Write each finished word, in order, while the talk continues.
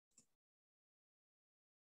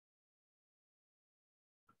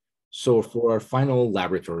So for our final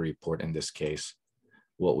laboratory report in this case,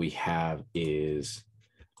 what we have is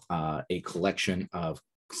a collection of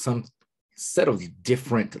some set of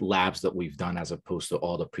different labs that we've done as opposed to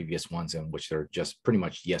all the previous ones in which they're just pretty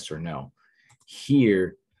much yes or no.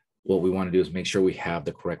 Here, what we want to do is make sure we have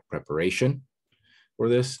the correct preparation for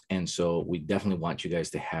this. And so we definitely want you guys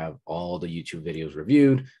to have all the YouTube videos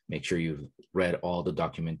reviewed, make sure you've read all the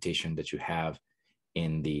documentation that you have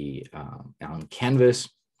in the on Canvas.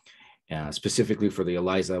 Specifically for the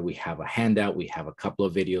ELISA, we have a handout. We have a couple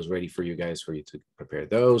of videos ready for you guys for you to prepare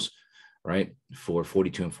those, right? For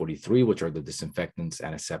 42 and 43, which are the disinfectants,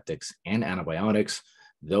 antiseptics, and antibiotics,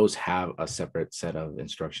 those have a separate set of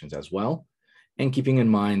instructions as well. And keeping in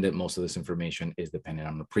mind that most of this information is dependent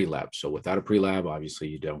on the pre-lab. So without a pre-lab, obviously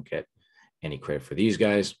you don't get any credit for these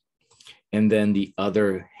guys. And then the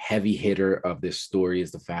other heavy hitter of this story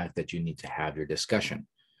is the fact that you need to have your discussion,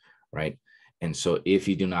 right? And so if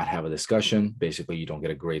you do not have a discussion, basically you don't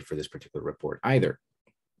get a grade for this particular report either.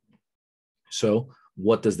 So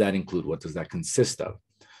what does that include? What does that consist of?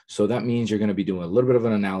 So that means you're going to be doing a little bit of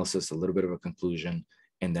an analysis, a little bit of a conclusion,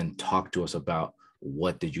 and then talk to us about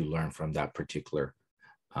what did you learn from that particular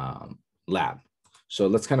lab. So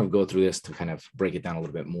let's kind of go through this to kind of break it down a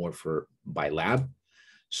little bit more by lab.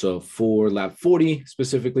 So for lab 40,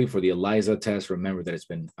 specifically for the ELISA test, remember that it's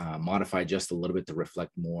been modified just a little bit to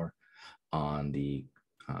reflect more on the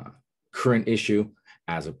current issue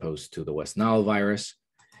as opposed to the West Nile virus.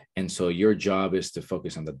 And so your job is to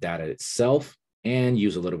focus on the data itself and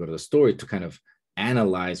use a little bit of the story to kind of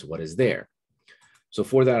analyze what is there. So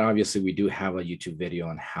for that, obviously, we do have a YouTube video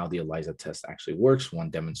on how the ELISA test actually works, one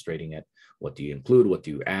demonstrating it. What do you include? What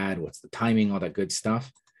do you add? What's the timing? All that good stuff.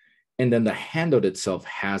 And then the handout itself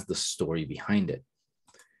has the story behind it.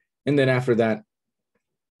 And then after that,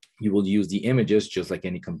 you will use the images just like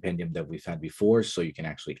any compendium that we've had before. So you can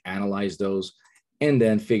actually analyze those and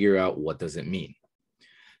then figure out what does it mean.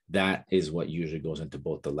 That is what usually goes into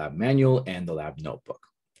both the lab manual and the lab notebook.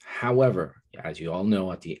 However, as you all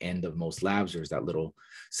know, at the end of most labs, there's that little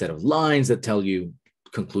set of lines that tell you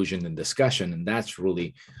conclusion and discussion. And that's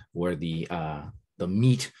really where the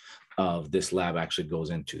meat of this lab actually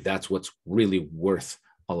goes into. That's what's really worth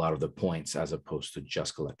a lot of the points as opposed to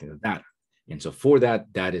just collecting the data. And so for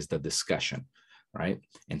that, that is the discussion, right?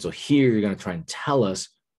 And so here you're going to try and tell us,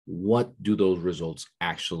 what do those results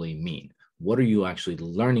actually mean? What are you actually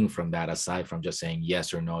learning from that aside from just saying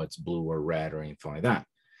yes or no, it's blue or red or anything like that?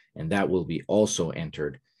 And that will be also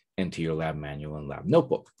entered into your lab manual and lab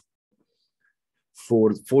notebook.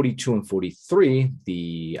 For 42 and 43,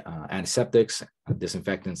 the antiseptics,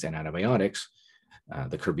 disinfectants, and antibiotics,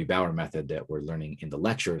 the Kirby-Bauer method that we're learning in the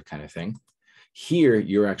lecture kind of thing. Here,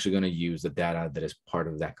 you're actually going to use the data that is part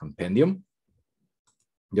of that compendium.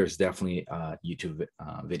 There's definitely a YouTube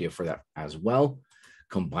video for that as well.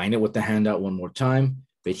 Combine it with the handout one more time,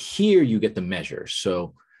 but here you get the measure.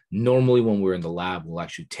 So normally when we're in the lab, we'll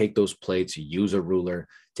actually take those plates, use a ruler,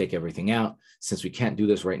 take everything out. Since we can't do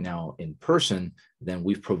this right now in person, then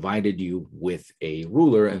we've provided you with a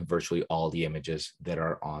ruler and virtually all the images that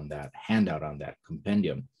are on that handout, on that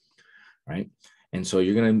compendium, right? And so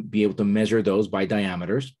you're going to be able to measure those by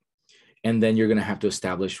diameters, and then you're going to have to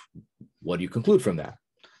establish what do you conclude from that.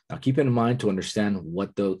 Now, keep in mind to understand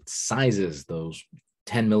what the sizes, those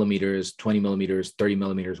 10 millimeters, 20 millimeters, 30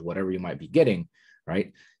 millimeters, whatever you might be getting,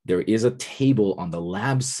 right? There is a table on the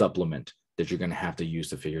lab supplement that you're going to have to use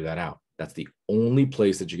to figure that out. That's the only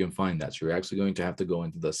place that you can find that. So you're actually going to have to go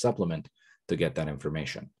into the supplement to get that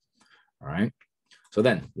information, all right? So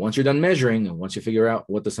then once you're done measuring and once you figure out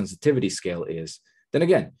what the sensitivity scale is, then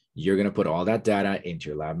again, you're going to put all that data into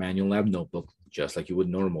your lab manual, lab notebook, just like you would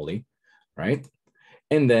normally, right?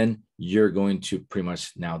 And then you're going to pretty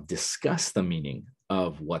much now discuss the meaning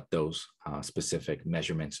of what those specific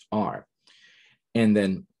measurements are. And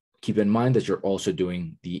then keep in mind that you're also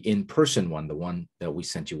doing the in-person one, the one that we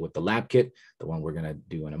sent you with the lab kit, the one we're going to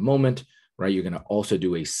do in a moment, right? You're going to also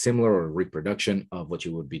do a similar reproduction of what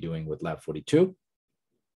you would be doing with lab 42.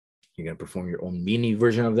 You're going to perform your own mini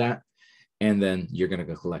version of that. And then you're going to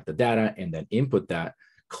go collect the data and then input that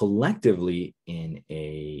collectively in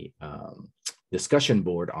a discussion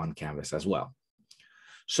board on Canvas as well.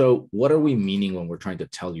 So what are we meaning when we're trying to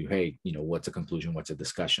tell you, hey, you know, what's a conclusion, what's a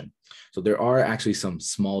discussion? So there are actually some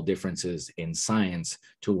small differences in science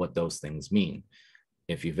to what those things mean.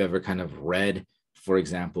 If you've ever kind of read, for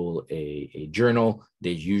example, a journal,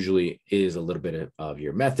 there usually is a little bit of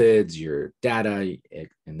your methods, your data,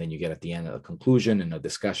 and then you get at the end a conclusion and a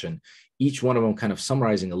discussion, each one of them kind of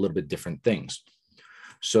summarizing a little bit different things.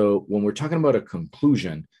 So when we're talking about a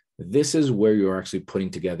conclusion, This is where you're actually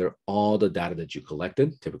putting together all the data that you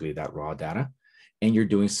collected, typically that raw data, and you're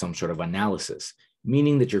doing some sort of analysis,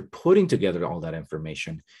 meaning that you're putting together all that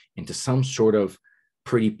information into some sort of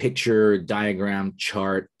pretty picture, diagram,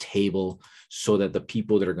 chart, table, so that the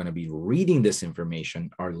people that are going to be reading this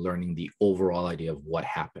information are learning the overall idea of what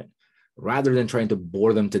happened, rather than trying to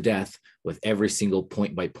bore them to death with every single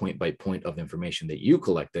point by point of information that you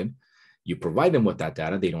collected. You provide them with that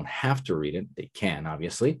data. They don't have to read it. They can,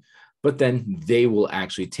 obviously, but then they will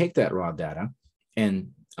actually take that raw data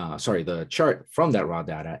and, the chart from that raw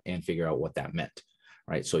data and figure out what that meant,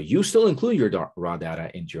 right? So you still include your raw data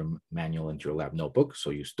into your manual, into your lab notebook. So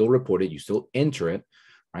you still report it, you still enter it,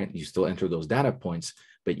 right? You still enter those data points,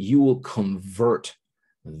 but you will convert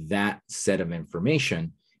that set of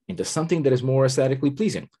information into something that is more aesthetically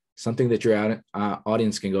pleasing, something that your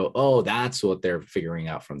audience can go, oh, that's what they're figuring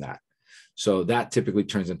out from that. So that typically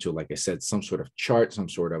turns into, like I said, some sort of chart, some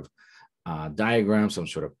sort of diagram, some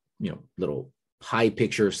sort of, little pie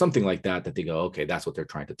picture, something like that, that they go, okay, that's what they're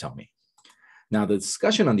trying to tell me. Now, the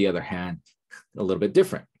discussion, on the other hand, a little bit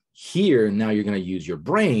different. Here, now you're going to use your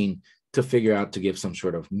brain to figure out, to give some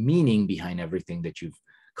sort of meaning behind everything that you've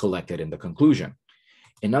collected in the conclusion.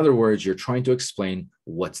 In other words, you're trying to explain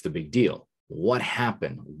what's the big deal. What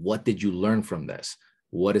happened? What did you learn from this?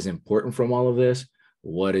 What is important from all of this?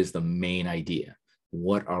 What is the main idea?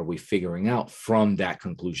 What are we figuring out from that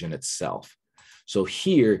conclusion itself? So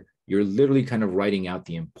here, you're literally kind of writing out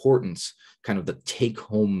the importance, kind of the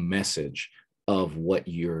take-home message of what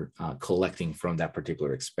you're collecting from that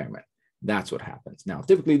particular experiment. That's what happens. Now,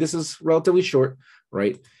 typically, this is relatively short,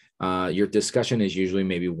 right? Your discussion is usually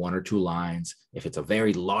maybe 1 or 2 lines. If it's a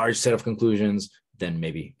very large set of conclusions, then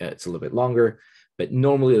maybe it's a little bit longer. But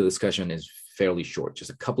normally, the discussion is fairly short,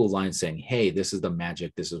 just a couple of lines saying, hey, this is the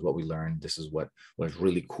magic. This is what we learned. This is what is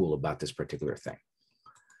really cool about this particular thing.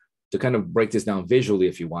 To kind of break this down visually,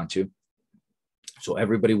 if you want to. So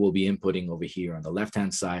everybody will be inputting over here on the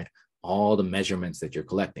left-hand side all the measurements that you're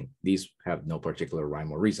collecting. These have no particular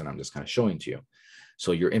rhyme or reason. I'm just kind of showing to you.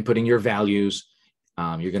 So you're inputting your values.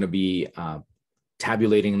 You're going to be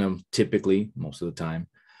tabulating them typically most of the time.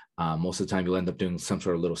 Most of the time, you'll end up doing some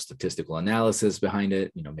sort of little statistical analysis behind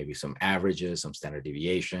it, maybe some averages, some standard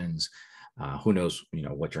deviations. Who knows,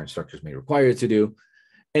 what your instructors may require you to do.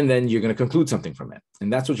 And then you're going to conclude something from it.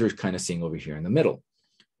 And that's what you're kind of seeing over here in the middle,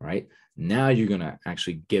 right? Now you're going to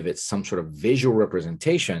actually give it some sort of visual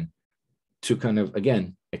representation to kind of,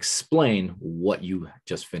 again, explain what you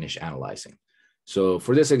just finished analyzing. So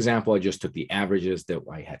for this example, I just took the averages that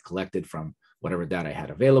I had collected from whatever data I had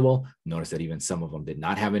available. Notice that even some of them did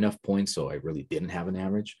not have enough points, so I really didn't have an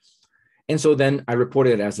average. And so then I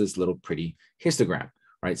reported it as this little pretty histogram,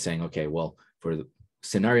 right? Saying, okay, well, for the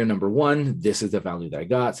scenario number 1, this is the value that I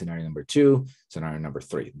got. Scenario number 2, scenario number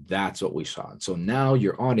 3. That's what we saw. And so now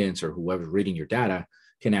your audience or whoever's reading your data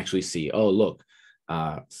can actually see, oh, look,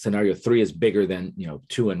 scenario 3 is bigger than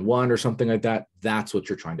 2 and 1 or something like that. That's what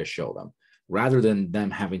you're trying to show them, rather than them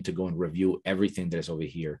having to go and review everything that is over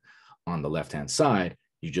here on the left-hand side.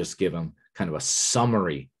 You just give them kind of a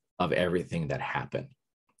summary of everything that happened.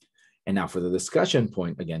 And now for the discussion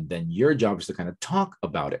point, again, then your job is to kind of talk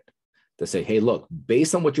about it, to say, hey, look,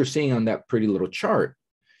 based on what you're seeing on that pretty little chart,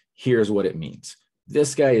 here's what it means.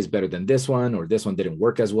 This guy is better than this one, or this one didn't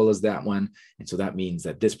work as well as that one. And so that means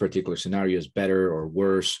that this particular scenario is better or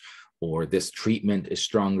worse, or this treatment is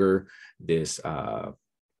stronger, this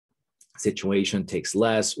situation takes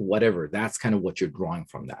less, whatever. That's kind of what you're drawing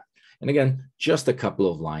from that. And again, just a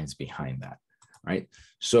couple of lines behind that, right?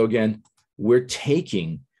 So again, we're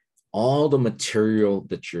taking all the material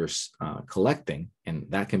that you're collecting, and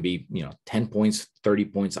that can be 10 points, 30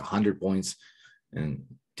 points, 100 points, and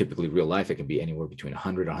typically real life, it can be anywhere between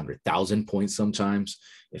 100 and 100,000 points sometimes.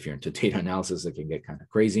 If you're into data analysis, it can get kind of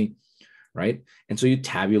crazy, right? And so you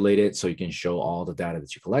tabulate it so you can show all the data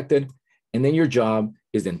that you collected. And then your job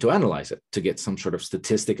is then to analyze it, to get some sort of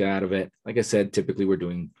statistic out of it. Like I said, typically we're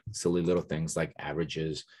doing silly little things like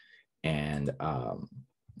averages and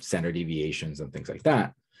standard deviations and things like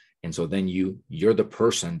that. And so then you're the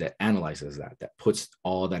person that analyzes that puts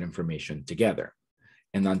all that information together.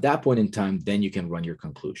 And at that point in time, then you can run your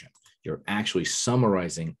conclusion. You're actually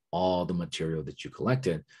summarizing all the material that you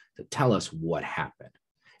collected to tell us what happened.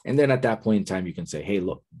 And then at that point in time, you can say, hey,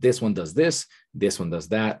 look, this one does this one does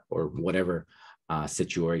that, or whatever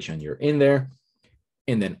situation you're in there.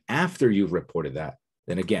 And then after you've reported that,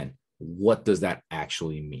 then again, what does that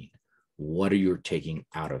actually mean? What are you taking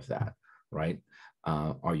out of that, right?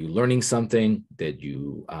 Are you learning something? Did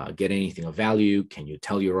you get anything of value? Can you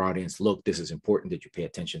tell your audience, look, this is important that you pay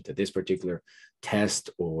attention to this particular test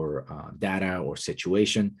or data or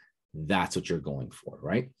situation? that's what you're going for,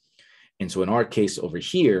 right? And so in our case over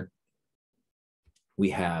here,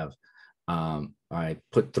 we have, I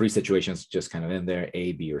put 3 situations just kind of in there,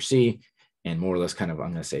 A, B, or C, and more or less kind of,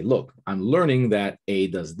 I'm going to say, look, I'm learning that A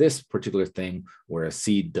does this particular thing, whereas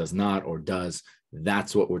C does not or does.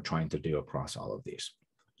 That's what we're trying to do across all of these,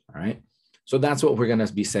 all right? So that's what we're going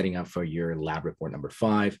to be setting up for your lab report number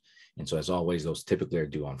 5. And so as always, those typically are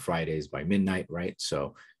due on Fridays by midnight, right?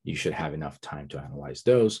 So you should have enough time to analyze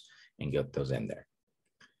those and get those in there.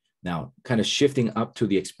 Now, kind of shifting up to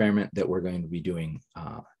the experiment that we're going to be doing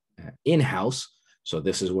in-house. So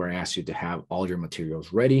this is where I ask you to have all your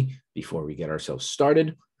materials ready before we get ourselves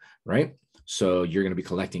started, right? So you're going to be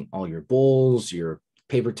collecting all your bowls, your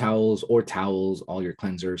paper towels or towels, all your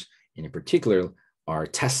cleansers, and in particular, our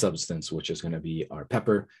test substance, which is going to be our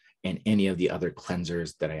pepper and any of the other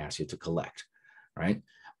cleansers that I ask you to collect, right?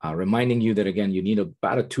 Reminding you that, again, you need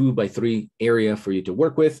about a 2x3 area for you to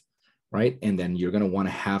work with, right? And then you're going to want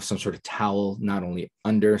to have some sort of towel, not only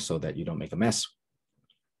under so that you don't make a mess,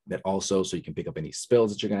 but also so you can pick up any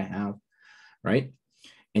spills that you're going to have, right?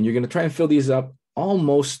 And you're going to try and fill these up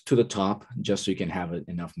almost to the top, just so you can have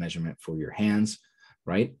enough measurement for your hands,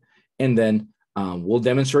 right? And then we'll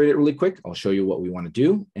demonstrate it really quick. I'll show you what we want to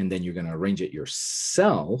do, and then you're going to arrange it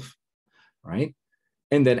yourself, right?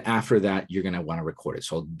 And then after that, you're going to want to record it.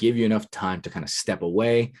 So I'll give you enough time to kind of step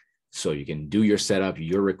away so you can do your setup,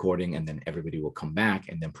 your recording, and then everybody will come back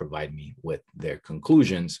and then provide me with their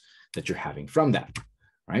conclusions that you're having from that,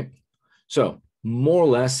 right? So more or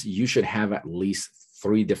less, you should have at least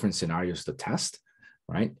 3 different scenarios to test,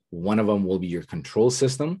 right? One of them will be your control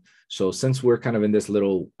system. So since we're kind of in this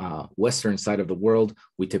little Western side of the world,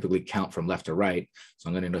 we typically count from left to right. So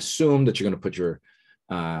I'm going to assume that you're going to put your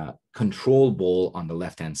control bowl on the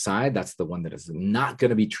left-hand side. That's the one that is not going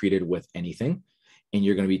to be treated with anything. And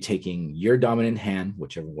you're going to be taking your dominant hand,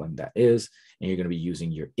 whichever one that is, and you're going to be using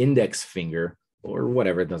your index finger or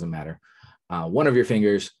whatever, it doesn't matter, one of your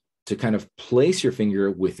fingers to kind of place your finger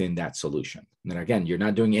within that solution. And then again, you're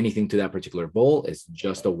not doing anything to that particular bowl. It's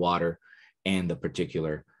just the water and the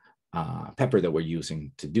particular pepper that we're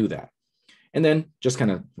using to do that. And then just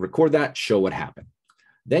kind of record that, show what happened.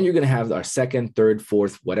 Then you're going to have our second, third,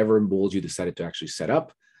 fourth, whatever bowls you decided to actually set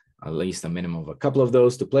up, at least a minimum of a couple of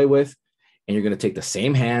those to play with. And you're going to take the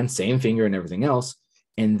same hand, same finger and everything else.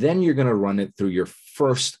 And then you're going to run it through your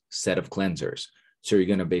first set of cleansers. So you're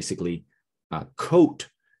going to basically coat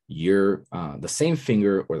your the same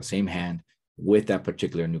finger or the same hand with that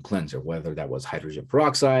particular new cleanser, whether that was hydrogen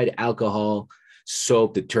peroxide, alcohol,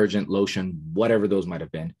 soap, detergent, lotion, whatever those might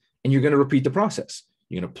have been. And you're going to repeat the process.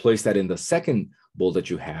 You're going to place that in the second bowl that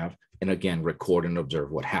you have, and again, record and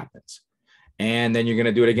observe what happens. And then you're going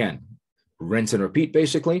to do it again. Rinse and repeat,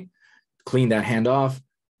 basically. Clean that hand off,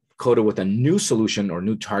 coat it with a new solution or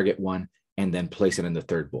new target one, and then place it in the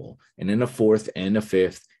third bowl, and in the fourth, and the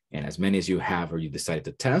fifth, and as many as you have or you decide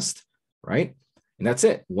to test, right? And that's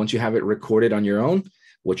it. Once you have it recorded on your own,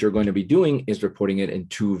 what you're going to be doing is reporting it in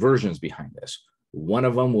 2 versions behind this. One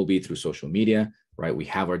of them will be through social media, right? We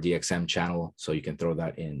have our DXM channel, so you can throw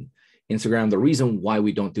that in Instagram. The reason why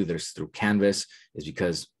we don't do this through Canvas is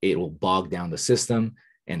because it will bog down the system.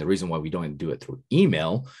 And the reason why we don't do it through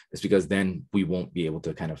email is because then we won't be able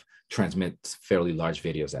to kind of transmit fairly large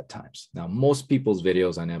videos at times. Now, most people's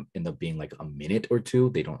videos end up being like a minute or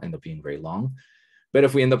 2. They don't end up being very long. But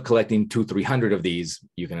if we end up collecting 200-300 of these,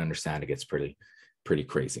 you can understand it gets pretty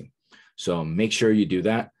crazy. So make sure you do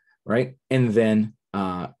that, right? And then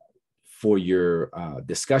for your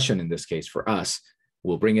discussion, in this case, for us,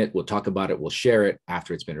 we'll bring it, we'll talk about it, we'll share it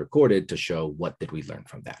after it's been recorded to show what did we learn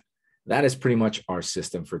from that. That is pretty much our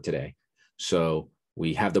system for today. So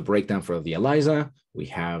we have the breakdown for the ELISA, we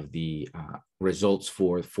have the results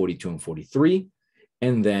for 42 and 43,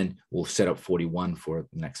 and then we'll set up 41 for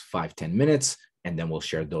the next 5-10 minutes, and then we'll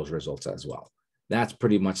share those results as well. That's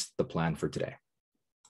pretty much the plan for today.